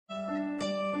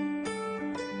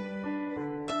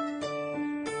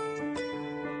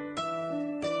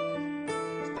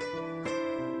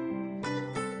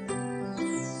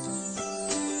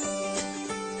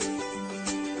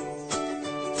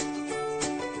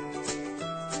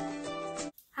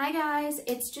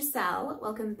it's Giselle.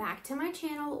 Welcome back to my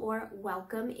channel, or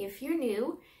welcome if you're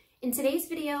new. In today's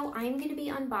video, I'm going to be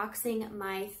unboxing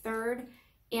my third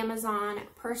Amazon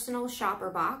personal shopper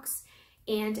box.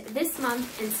 And this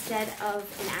month, instead of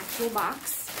an actual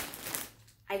box,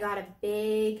 I got a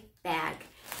big bag.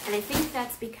 And I think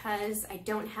that's because I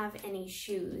don't have any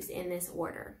shoes in this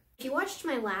order. If you watched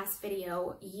my last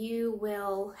video, you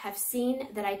will have seen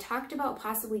that I talked about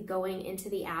possibly going into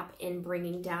the app and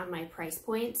bringing down my price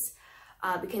points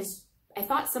because I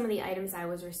thought some of the items I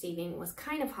was receiving was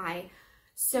kind of high.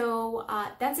 So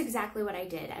that's exactly what I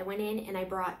did. I went in and I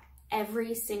brought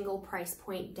every single price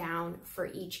point down for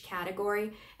each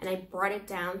category, and I brought it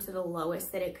down to the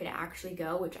lowest that it could actually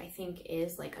go, which I think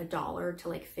is like $1 to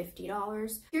like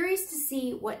 $50. Curious to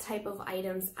see what type of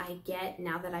items I get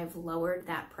now that I've lowered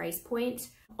that price point.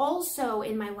 Also,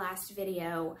 in my last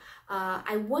video,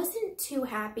 I wasn't too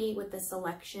happy with the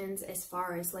selections as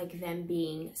far as like them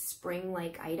being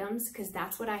spring-like items, because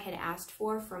that's what I had asked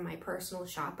for from my personal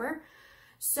shopper.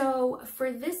 So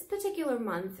for this particular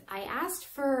month, I asked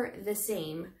for the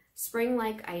same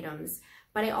spring-like items,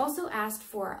 but I also asked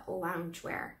for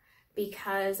loungewear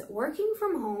because working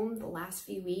from home the last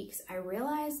few weeks, I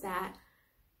realized that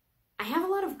I have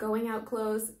a lot of going out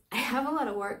clothes, I have a lot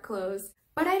of work clothes,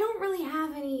 but I don't really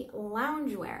have any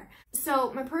loungewear.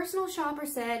 So my personal shopper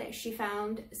said she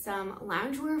found some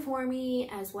loungewear for me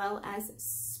as well as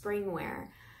springwear.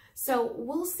 So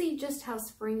we'll see just how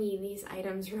springy these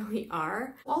items really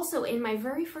are. Also, in my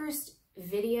very first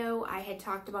video, I had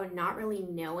talked about not really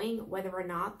knowing whether or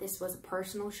not this was a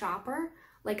personal shopper,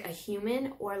 like a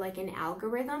human or like an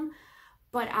algorithm.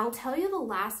 But I'll tell you, the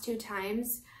last two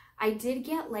times, I did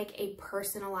get like a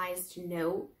personalized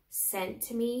note sent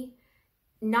to me,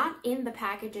 not in the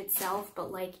package itself,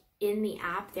 but like in the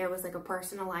app, there was like a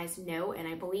personalized note, and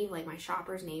I believe like my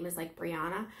shopper's name is like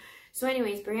Brianna. So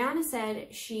anyways, Brianna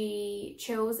said she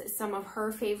chose some of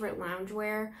her favorite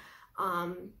loungewear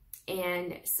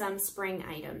and some spring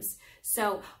items.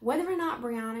 So whether or not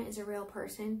Brianna is a real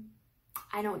person,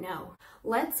 I don't know.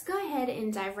 Let's go ahead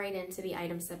and dive right into the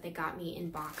items that they got me in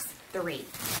box 3.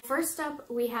 First up,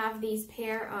 we have these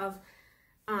pair of,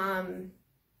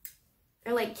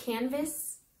 they're like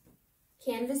canvas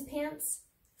pants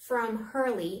from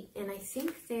Hurley, and I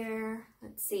think they're,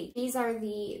 let's see, these are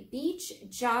the beach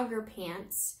jogger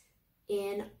pants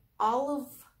in olive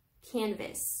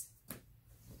canvas,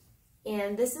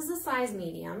 and this is a size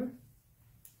medium,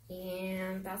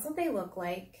 and that's what they look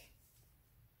like.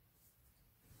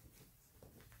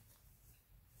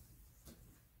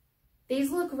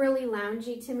 These look really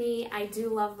loungy to me. I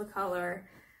do love the color.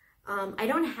 I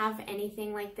don't have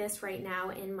anything like this right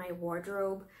now in my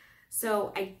wardrobe,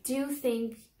 so I do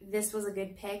think this was a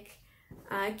good pick.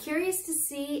 Curious to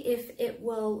see if it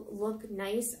will look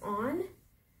nice on.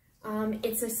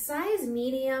 It's a size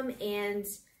medium, and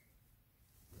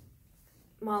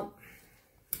well,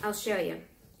 I'll show you.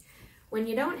 When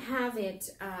you don't have it,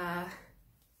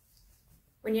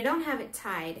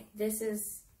 tied, this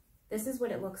is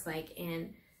what it looks like,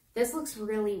 and this looks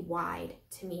really wide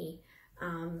to me.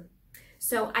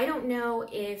 So I don't know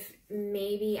if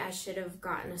maybe I should have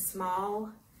gotten a small,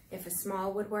 if a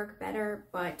small would work better,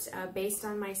 but based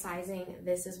on my sizing,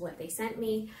 this is what they sent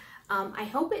me. I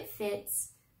hope it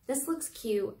fits. This looks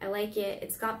cute. I like it.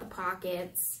 It's got the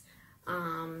pockets,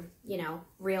 you know,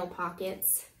 real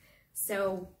pockets.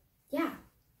 So yeah.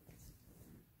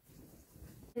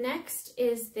 Next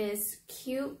is this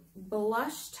cute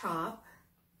blush top.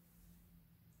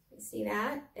 See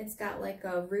that? It's got like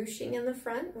a ruching in the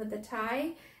front with a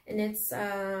tie, and it's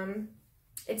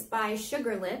by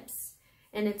Sugar Lips,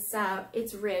 and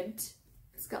it's ribbed.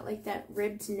 It's got like that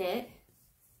ribbed knit,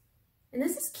 and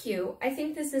this is cute. I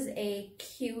think this is a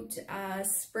cute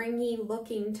springy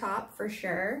looking top for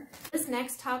sure. This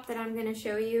next top that I'm going to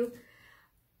show you,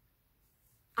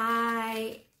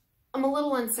 I'm a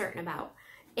little uncertain about.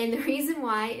 And the reason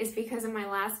why is because in my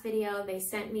last video, they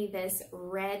sent me this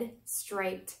red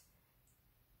striped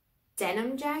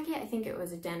denim jacket. I think it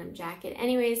was a denim jacket.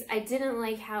 Anyways, I didn't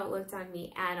like how it looked on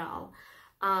me at all.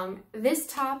 This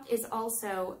top is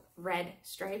also red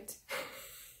striped,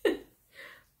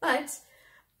 but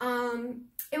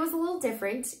it was a little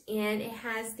different, and it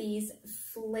has these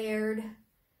flared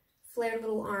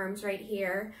little arms right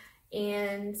here,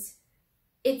 and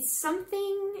it's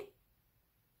something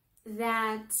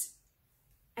that,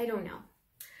 I don't know.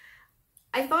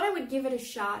 I thought I would give it a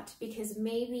shot because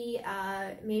maybe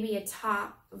a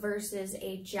top versus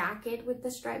a jacket with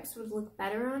the stripes would look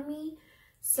better on me.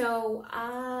 So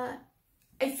I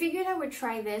figured I would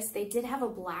try this. They did have a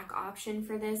black option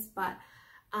for this, but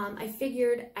I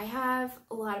figured I have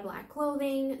a lot of black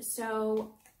clothing,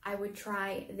 so I would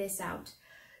try this out.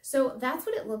 So that's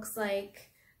what it looks like.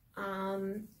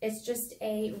 It's just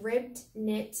a ribbed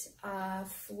knit,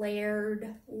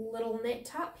 flared little knit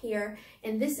top here.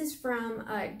 And this is from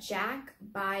Jack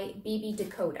by BB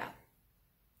Dakota.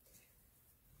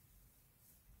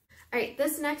 All right,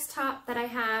 this next top that I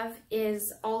have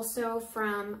is also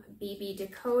from BB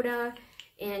Dakota,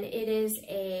 and it is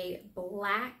a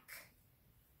black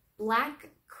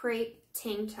crepe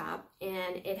tank top,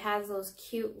 and it has those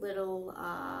cute little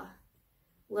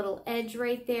edge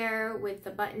right there with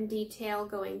the button detail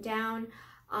going down.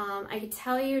 I can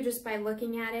tell you just by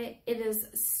looking at it, it is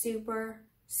super,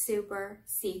 super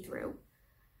see-through.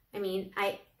 I mean,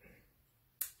 I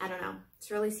don't know, it's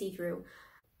really see-through.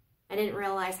 I didn't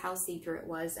realize how see-through it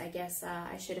was. I guess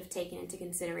I should have taken into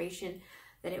consideration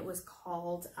that it was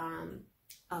called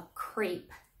a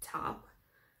crepe top,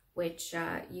 which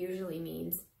usually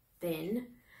means thin.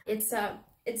 It's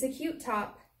a cute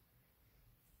top.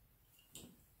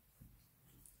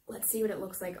 Let's see what it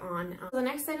looks like on. The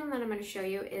next item that I'm going to show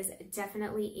you is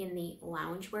definitely in the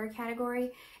loungewear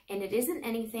category, and it isn't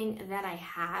anything that I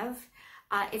have.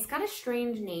 It's got a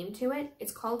strange name to it.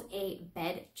 It's called a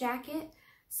bed jacket.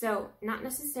 So not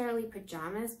necessarily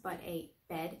pajamas, but a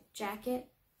bed jacket.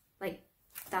 Like,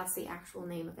 that's the actual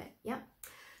name of it. Yep.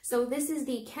 So this is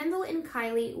the Kendall and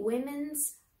Kylie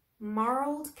Women's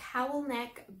Marled Cowl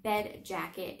Neck Bed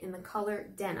Jacket in the color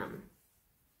denim.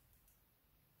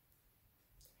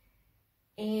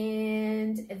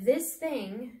 And this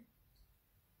thing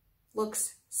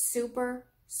looks super,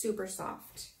 super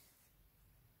soft.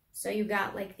 So you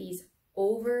got like these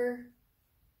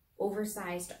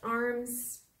oversized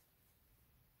arms.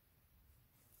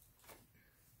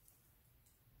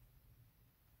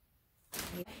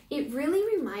 It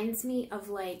really reminds me of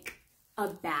like a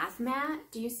bath mat.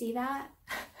 Do you see that?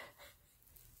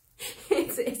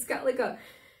 It's got like a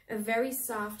very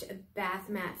soft bath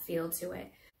mat feel to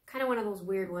it. Kind of one of those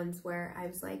weird ones where I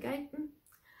was like, I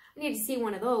need to see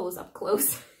one of those up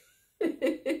close.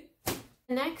 The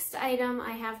next item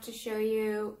I have to show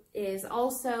you is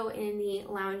also in the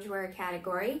loungewear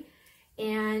category,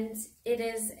 and it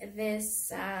is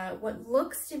this what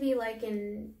looks to be like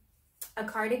a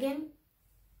cardigan.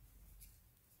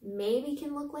 Maybe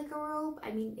can look like a robe.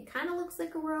 I mean, it kind of looks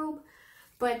like a robe,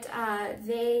 but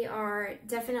they are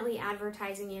definitely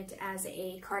advertising it as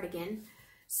a cardigan.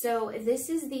 So this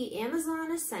is the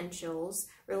Amazon Essentials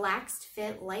Relaxed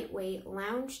Fit Lightweight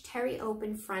Lounge Terry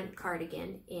Open Front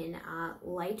Cardigan in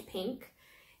light pink.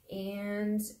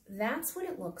 And that's what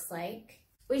it looks like.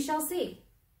 We shall see.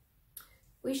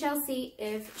 We shall see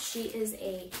if she is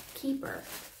a keeper.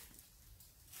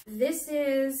 This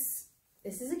is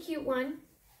a cute one.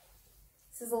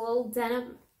 This is a little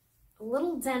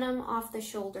denim off the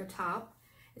shoulder top.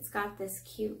 It's got this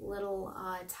cute little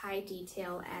tie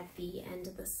detail at the end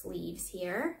of the sleeves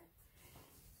here.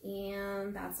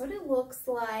 And that's what it looks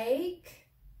like.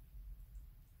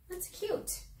 That's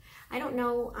cute. I don't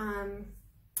know,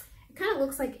 it kind of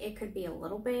looks like it could be a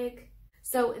little big.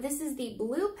 So this is the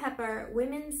Blue Pepper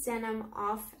Women's Denim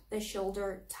off the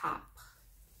shoulder top.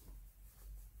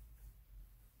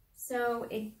 So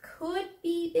it could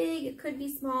be big, it could be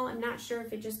small. I'm not sure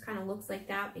if it just kind of looks like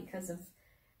that because of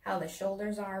how the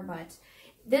shoulders are, but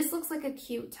this looks like a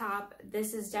cute top.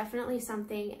 This is definitely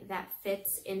something that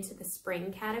fits into the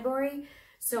spring category.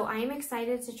 So I am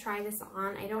excited to try this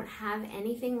on. I don't have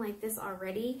anything like this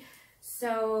already.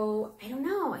 So I don't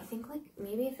know, I think like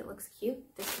maybe if it looks cute,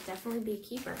 this could definitely be a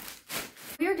keeper.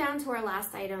 We are down to our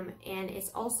last item, and it's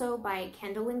also by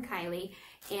Kendall and Kylie,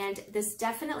 and this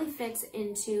definitely fits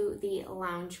into the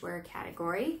loungewear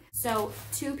category. So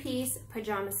two-piece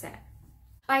pajama set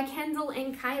by Kendall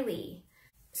and Kylie.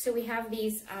 So we have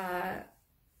these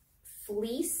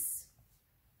fleece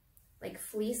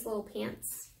little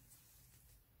pants.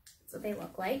 That's what they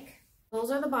look like.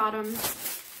 Those are the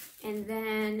bottoms. And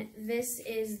then this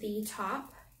is the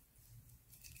top.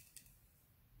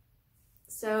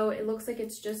 So it looks like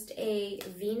it's just a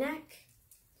V-neck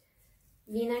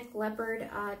leopard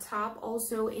top,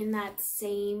 also in that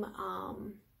same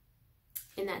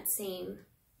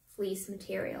fleece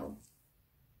material.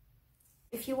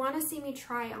 If you want to see me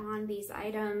try on these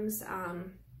items,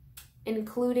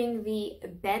 including the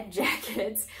bed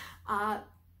jackets,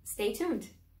 stay tuned.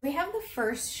 We have the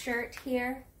first shirt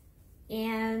here,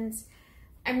 and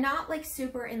I'm not like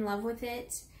super in love with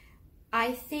it.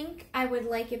 I think I would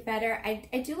like it better.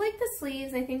 I do like the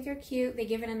sleeves. I think they're cute. They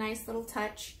give it a nice little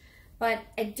touch, but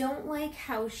I don't like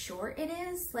how short it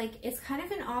is. Like, it's kind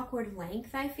of an awkward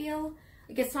length, I feel.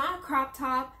 Like, it's not a crop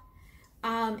top,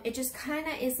 It just kind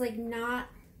of is like not,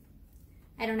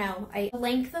 I don't know, the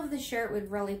length of the shirt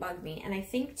would really bug me. And I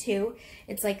think too,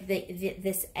 it's like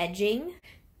this edging.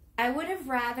 I would have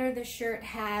rather the shirt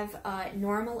have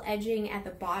normal edging at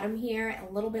the bottom here,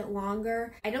 a little bit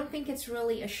longer. I don't think it's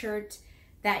really a shirt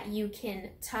that you can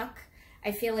tuck.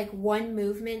 I feel like one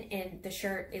movement and the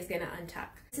shirt is gonna untuck.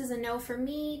 This is a no for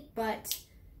me, but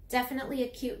definitely a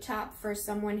cute top for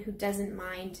someone who doesn't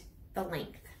mind the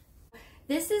length.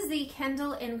 This is the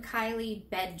Kendall and Kylie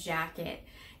bed jacket,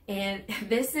 and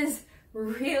this is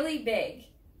really big.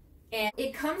 And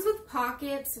it comes with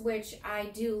pockets, which I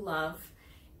do love.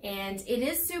 And it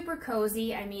is super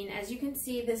cozy. I mean, as you can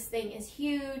see, this thing is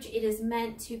huge. It is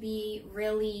meant to be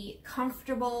really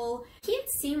comfortable. I can't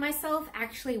see myself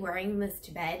actually wearing this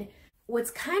to bed.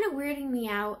 What's kind of weirding me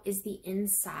out is the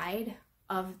inside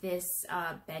of this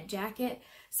bed jacket.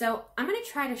 So I'm gonna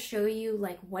try to show you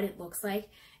like what it looks like,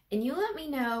 and you let me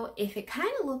know if it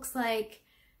kind of looks like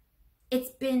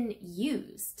it's been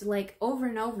used like over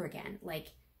and over again.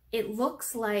 Like it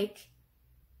looks like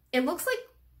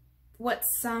what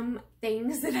some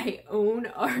things that I own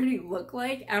already look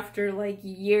like after like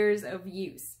years of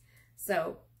use.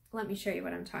 So let me show you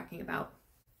what I'm talking about.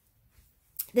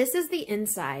 This is the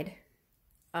inside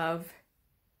of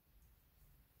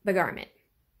the garment.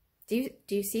 Do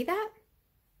you see that?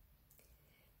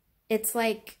 It's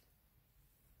like,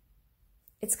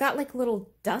 it's got like little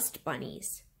dust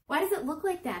bunnies. Why does it look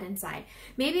like that inside?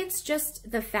 Maybe it's just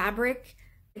the fabric.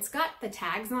 It's got the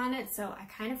tags on it, so I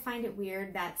kind of find it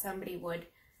weird that somebody would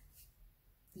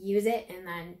use it and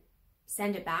then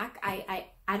send it back.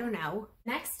 I don't know.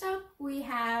 Next up, we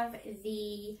have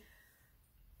the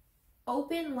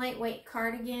open lightweight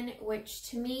cardigan, which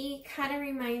to me kind of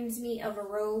reminds me of a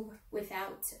robe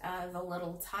without the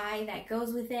little tie that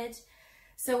goes with it.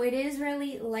 So it is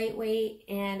really lightweight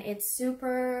and it's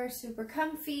super, super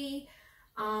comfy.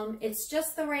 It's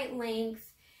just the right length.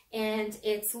 And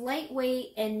it's lightweight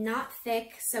and not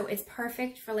thick, so it's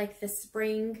perfect for like the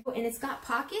spring. And it's got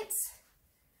pockets,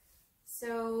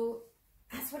 so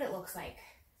that's what it looks like.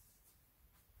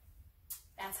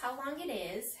 That's how long it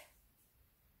is.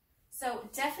 So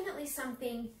definitely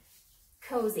something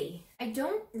cozy. I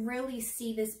don't really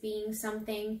see this being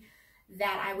something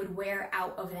that I would wear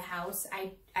out of the house.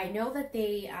 I know that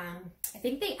they, I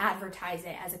think they advertise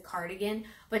it as a cardigan,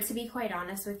 but to be quite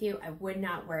honest with you, I would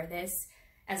not wear this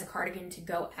as a cardigan to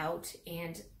go out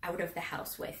and out of the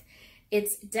house with.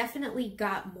 It's definitely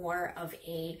got more of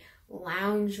a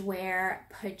loungewear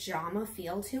pajama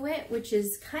feel to it, which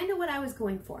is kind of what I was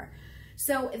going for.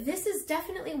 So this is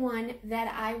definitely one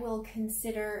that I will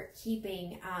consider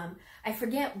keeping. I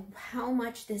forget how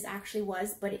much this actually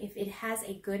was, but if it has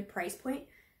a good price point,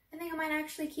 I think I might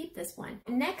actually keep this one.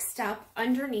 Next up,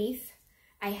 underneath,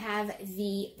 I have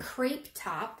the crepe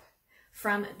top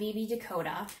from BB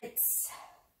Dakota. It's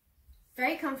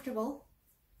very comfortable,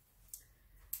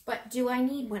 but do I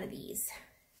need one of these?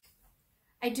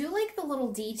 I do like the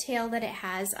little detail that it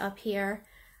has up here.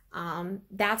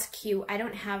 That's cute. I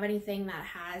don't have anything that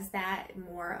has that.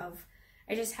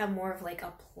 I just have more of like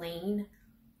a plain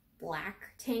black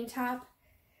tank top.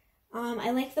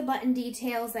 I like the button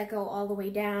details that go all the way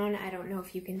down. I don't know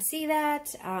if you can see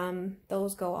that.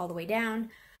 Those go all the way down.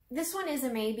 This one is a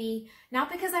maybe,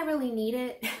 not because I really need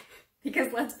it,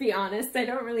 because let's be honest, I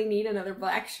don't really need another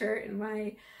black shirt in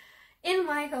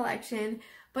my collection,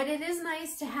 but it is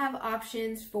nice to have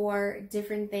options for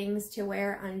different things to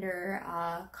wear under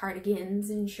cardigans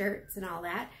and shirts and all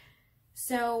that.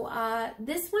 So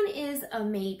this one is a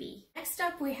maybe. Next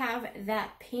up, we have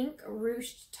that pink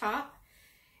ruched top,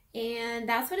 and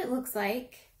that's what it looks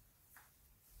like.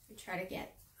 Let me try to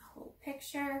get a whole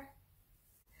picture.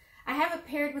 I have it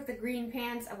paired with the green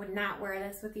pants. I would not wear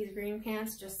this with these green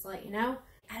pants, just to let you know.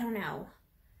 I don't know.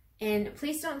 And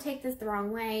please don't take this the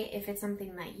wrong way if it's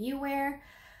something that you wear.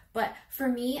 But for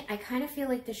me, I kind of feel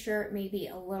like the shirt may be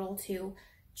a little too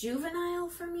juvenile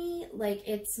for me. Like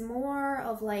it's more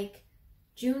of like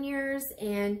juniors,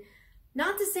 and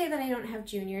not to say that I don't have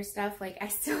junior stuff. Like I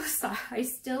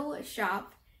still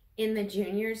shop in the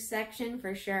juniors section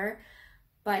for sure.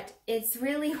 But it's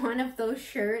really one of those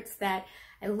shirts that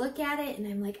I look at it and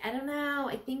I'm like, I don't know,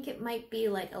 I think it might be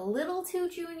like a little too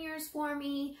juniors for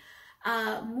me.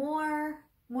 More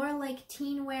like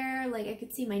teen wear. Like I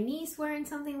could see my niece wearing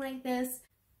something like this.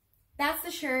 That's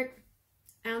the shirt.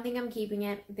 I don't think I'm keeping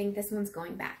it. I think this one's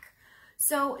going back.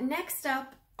 So next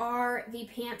up are the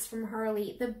pants from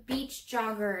Hurley, the beach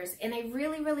joggers. And I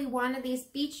really, really wanted these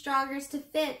beach joggers to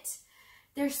fit.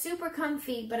 They're super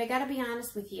comfy, but I gotta be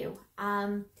honest with you.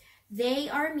 They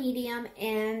are medium,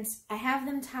 and I have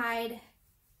them tied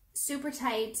super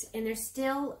tight, and they're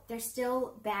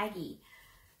still baggy.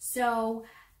 So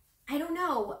I don't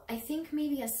know, I think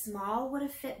maybe a small would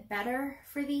have fit better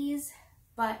for these,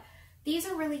 but these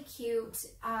are really cute,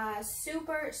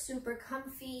 super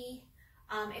comfy.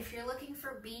 If you're looking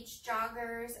for beach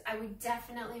joggers, I would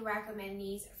definitely recommend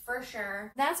these for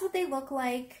sure. That's what they look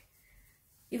like.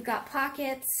 You've got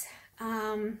pockets,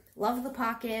 love the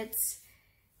pockets,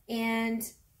 and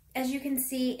as you can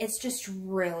see, it's just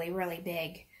really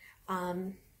big.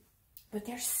 But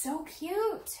they're so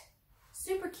cute,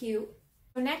 super cute.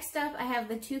 So next up, I have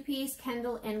the two-piece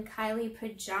Kendall and Kylie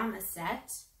pajama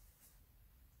set.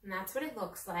 And that's what it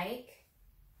looks like.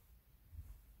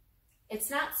 It's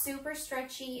not super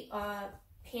stretchy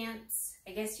pants.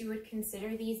 I guess you would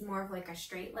consider these more of like a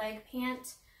straight leg pant.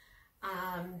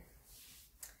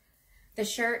 The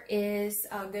shirt is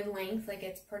a good length, like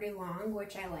it's pretty long,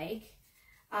 which I like.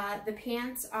 The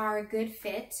pants are a good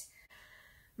fit.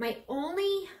 My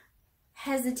only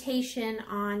hesitation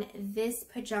on this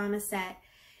pajama set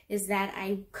is that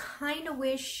I kind of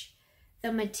wish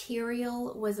the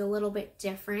material was a little bit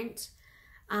different.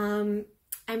 I'm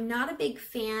not a big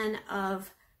fan of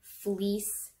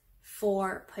fleece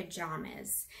for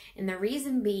pajamas. And the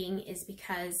reason being is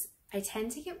because I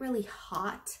tend to get really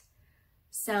hot.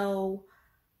 So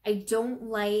I don't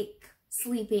like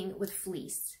sleeping with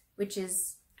fleece, which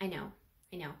is, I know,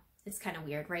 it's kind of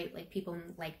weird, right? Like people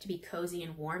like to be cozy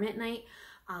and warm at night.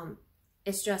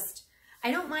 It's just,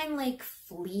 I don't mind like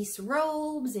fleece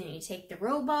robes and you take the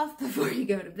robe off before you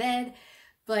go to bed,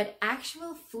 but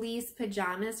actual fleece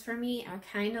pajamas for me are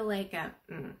kind of like a,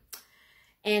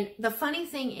 And the funny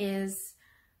thing is,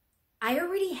 I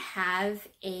already have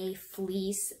a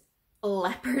fleece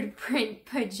leopard print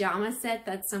pajama set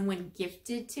that someone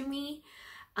gifted to me,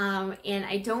 and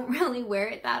I don't really wear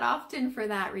it that often for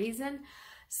that reason.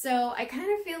 So I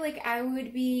kind of feel like I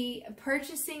would be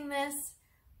purchasing this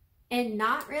and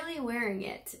not really wearing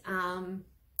it.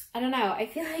 I don't know. I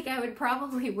feel like I would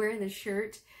probably wear the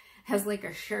shirt as like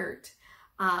a shirt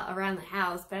around the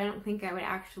house, but I don't think I would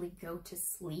actually go to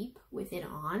sleep with it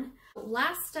on.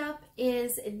 Last up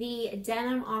is the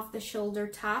denim off the shoulder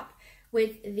top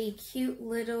with the cute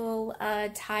little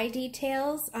tie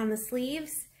details on the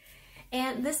sleeves.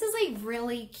 And this is a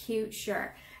really cute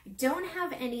shirt. I don't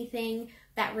have anything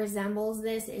that resembles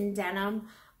this in denim.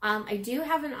 I do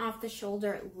have an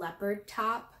off-the-shoulder leopard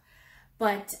top,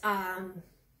 but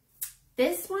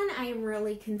this one I am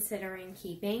really considering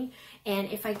keeping.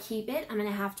 And if I keep it, I'm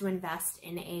gonna have to invest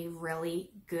in a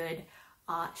really good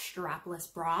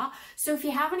strapless bra. So if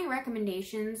you have any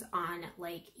recommendations on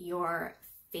like your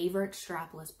favorite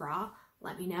strapless bra,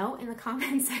 let me know in the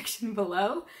comment section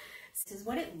below. This is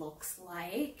what it looks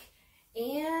like,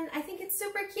 and I think it's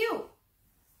super cute.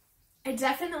 I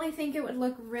definitely think it would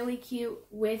look really cute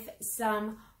with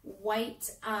some white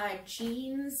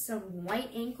jeans, some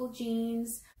white ankle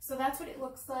jeans. So that's what it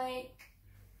looks like.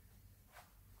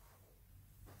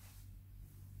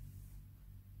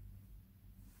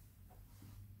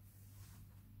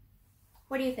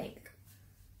 What do you think?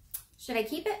 Should I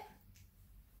keep it?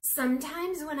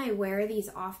 Sometimes when I wear these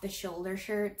off the shoulder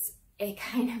shirts, it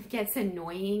kind of gets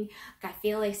annoying. Like I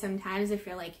feel like sometimes if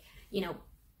you're like, you know,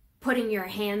 putting your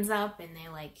hands up and they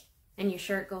like, and your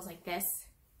shirt goes like this,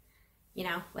 you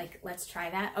know, like let's try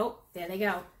that. Oh, there they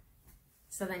go.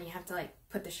 So then you have to like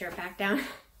put the shirt back down.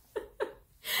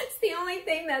 It's the only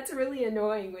thing that's really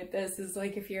annoying with this is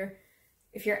like if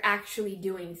you're actually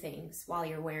doing things while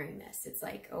you're wearing this, it's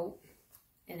like, oh,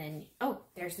 and then, oh,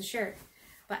 there's the shirt.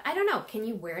 But I don't know, can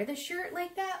you wear the shirt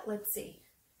like that? Let's see.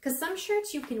 Because some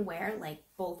shirts you can wear like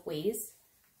both ways,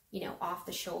 you know, off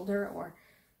the shoulder or,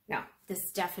 no,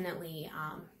 this definitely,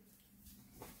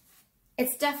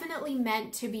 it's definitely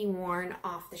meant to be worn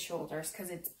off the shoulders because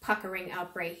it's puckering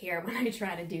up right here when I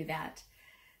try to do that.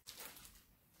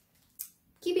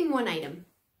 Keeping one item.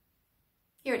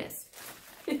 Here it is.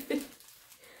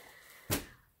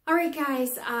 All right,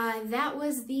 guys, that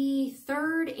was the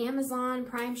third Amazon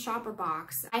Prime Shopper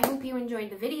box. I hope you enjoyed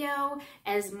the video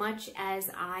as much as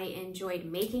I enjoyed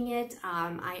making it.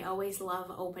 I always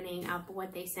love opening up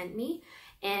what they sent me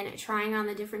and trying on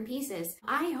the different pieces.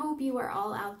 I hope you are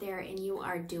all out there and you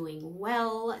are doing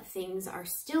well. Things are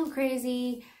still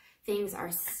crazy. Things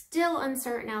are still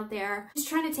uncertain out there. Just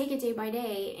trying to take it day by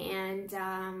day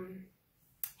and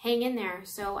hang in there.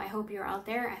 So I hope you're out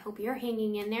there. I hope you're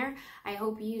hanging in there. I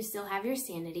hope you still have your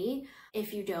sanity.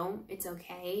 If you don't, it's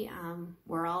okay.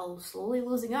 We're all slowly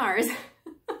losing ours.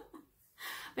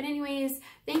 But anyways,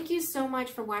 thank you so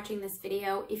much for watching this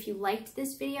video. If you liked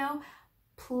this video,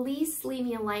 please leave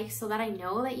me a like so that I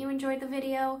know that you enjoyed the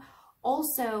video.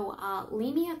 Also,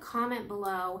 leave me a comment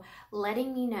below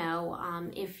letting me know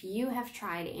if you have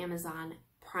tried Amazon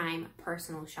Prime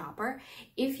Personal Shopper.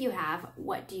 If you have,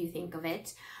 what do you think of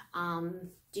it?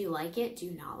 Do you like it? Do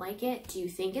you not like it? Do you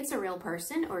think it's a real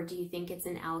person, or do you think it's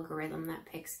an algorithm that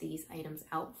picks these items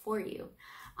out for you?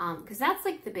 Because that's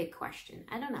like the big question.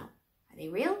 I don't know. Are they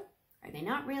real? Are they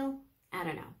not real? I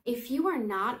don't know. If you are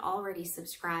not already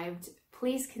subscribed,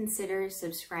 please consider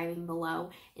subscribing below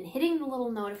and hitting the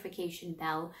little notification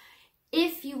bell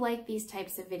if you like these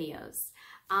types of videos.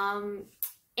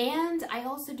 And I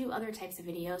also do other types of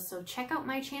videos, so check out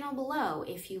my channel below.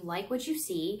 If you like what you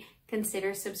see,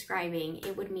 consider subscribing.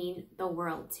 It would mean the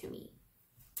world to me.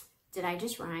 Did I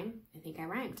just rhyme? I think I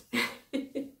rhymed.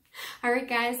 All right,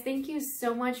 guys, thank you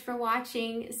so much for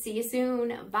watching. See you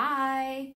soon. Bye.